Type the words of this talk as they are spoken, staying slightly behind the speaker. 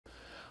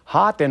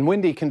Hot and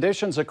windy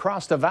conditions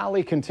across the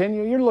valley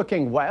continue. You're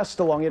looking west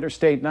along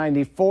Interstate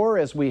 94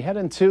 as we head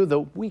into the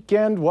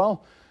weekend.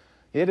 Well,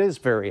 it is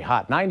very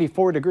hot.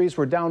 94 degrees.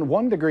 We're down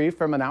 1 degree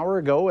from an hour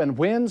ago, and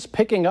winds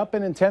picking up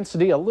in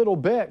intensity a little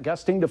bit,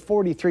 gusting to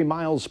 43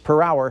 miles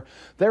per hour.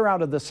 They're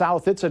out of the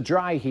south. It's a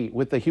dry heat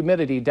with the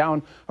humidity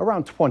down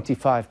around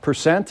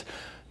 25%.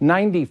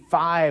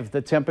 95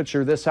 the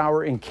temperature this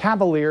hour in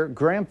Cavalier,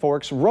 Grand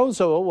Forks.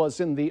 Roseville was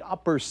in the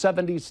upper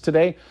 70s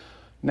today.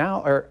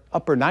 Now, or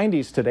upper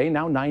 90s today,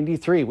 now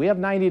 93. We have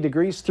 90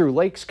 degrees through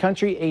Lakes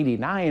Country,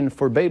 89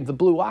 for Babe the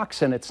Blue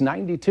Ox, and it's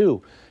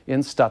 92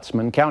 in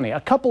Stutsman County.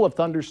 A couple of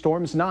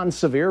thunderstorms,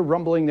 non-severe,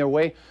 rumbling their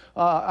way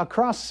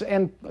across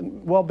and,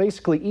 well,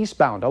 basically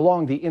eastbound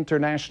along the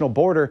international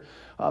border.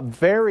 A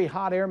very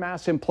hot air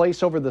mass in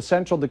place over the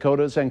central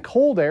Dakotas and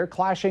cold air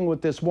clashing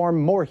with this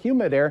warm, more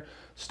humid air,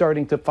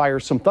 starting to fire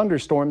some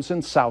thunderstorms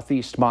in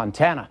southeast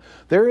Montana.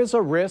 There is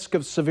a risk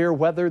of severe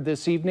weather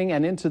this evening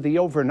and into the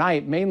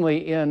overnight,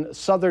 mainly in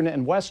southern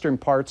and western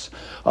parts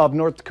of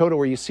North Dakota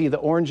where you see the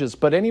oranges.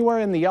 But anywhere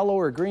in the yellow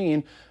or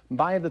green,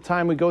 by the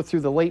time we go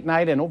through the late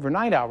night and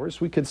overnight hours,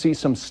 we could see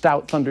some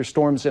stout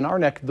thunderstorms in our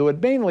neck of the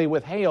wood, mainly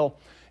with hail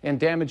and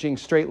damaging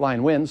straight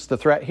line winds. The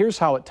threat, here's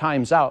how it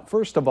times out.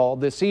 First of all,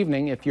 this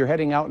evening, if you're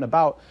heading out and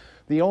about,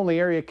 the only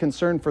area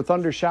concerned for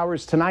thunder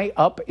showers tonight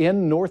up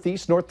in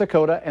northeast North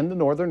Dakota and the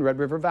northern Red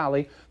River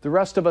Valley. The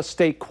rest of us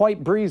stay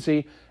quite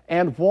breezy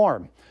and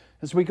warm.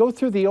 As we go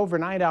through the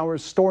overnight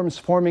hours, storms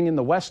forming in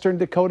the western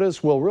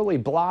Dakotas will really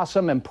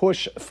blossom and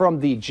push from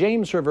the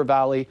James River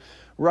Valley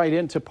right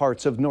into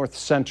parts of north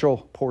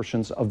central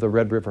portions of the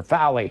Red River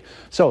Valley.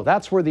 So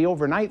that's where the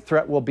overnight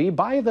threat will be.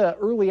 By the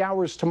early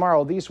hours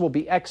tomorrow, these will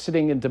be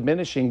exiting and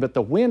diminishing, but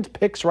the wind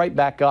picks right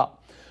back up.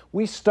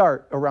 We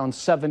start around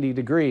 70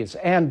 degrees,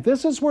 and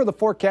this is where the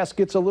forecast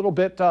gets a little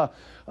bit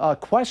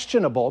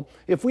questionable.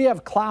 If we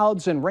have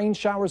clouds and rain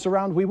showers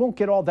around, we won't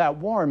get all that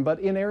warm, but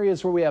in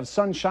areas where we have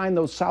sunshine,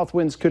 those south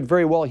winds could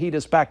very well heat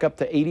us back up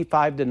to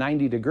 85 to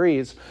 90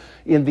 degrees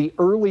in the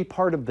early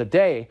part of the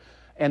day.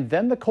 And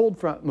then the cold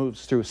front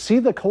moves through. See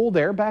the cold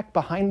air back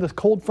behind the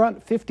cold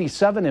front,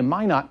 57 in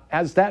Minot,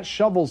 as that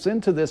shovels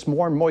into this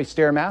warm, moist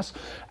air mass.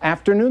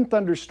 Afternoon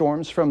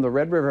thunderstorms from the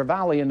Red River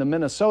Valley into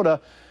Minnesota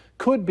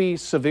could be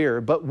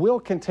severe, but will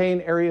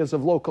contain areas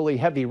of locally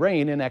heavy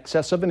rain in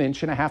excess of 1.5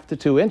 inches to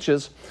 2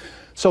 inches.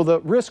 So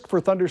the risk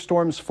for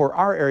thunderstorms for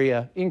our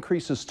area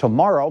increases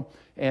tomorrow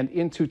and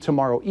into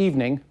tomorrow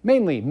evening,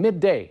 mainly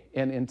midday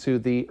and into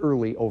the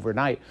early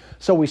overnight.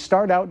 So we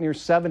start out near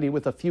 70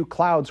 with a few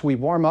clouds. We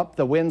warm up,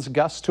 the winds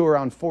gust to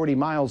around 40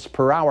 miles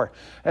per hour.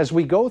 As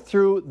we go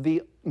through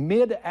the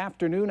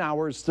mid-afternoon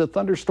hours, the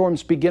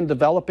thunderstorms begin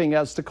developing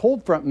as the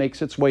cold front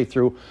makes its way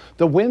through.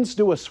 The winds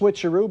do a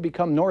switcheroo,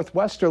 become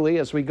northwesterly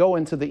as we go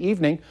into the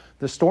evening.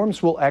 The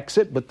storms will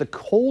exit, but the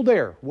cold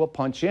air will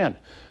punch in.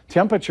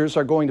 Temperatures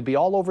are going to be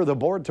all over the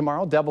board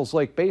tomorrow. Devil's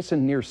Lake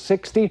Basin near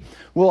 60.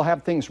 We'll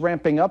have things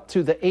ramping up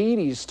to the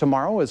 80s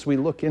tomorrow as we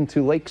look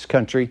into Lakes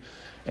Country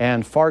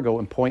and Fargo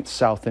and points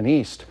south and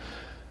east.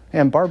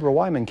 And Barbara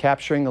Wyman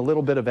capturing a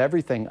little bit of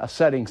everything, a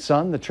setting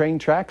sun, the train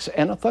tracks,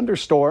 and a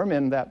thunderstorm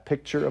in that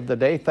picture of the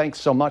day. Thanks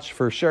so much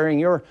for sharing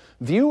your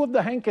view of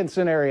the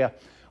Hankinson area.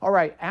 All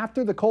right,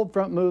 after the cold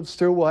front moves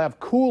through, we'll have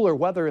cooler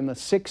weather in the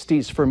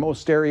 60s for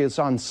most areas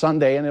on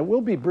Sunday, and it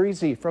will be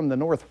breezy from the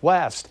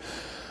northwest.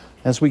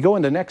 As we go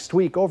into next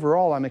week,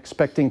 overall, I'm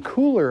expecting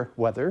cooler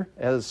weather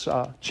as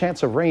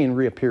chance of rain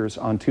reappears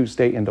on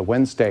Tuesday into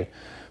Wednesday.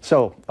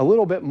 So a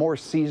little bit more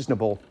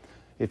seasonable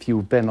if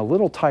you've been a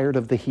little tired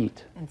of the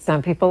heat. And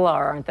some people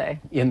are, aren't they?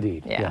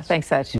 Indeed. Yeah, yes. thanks, Etch.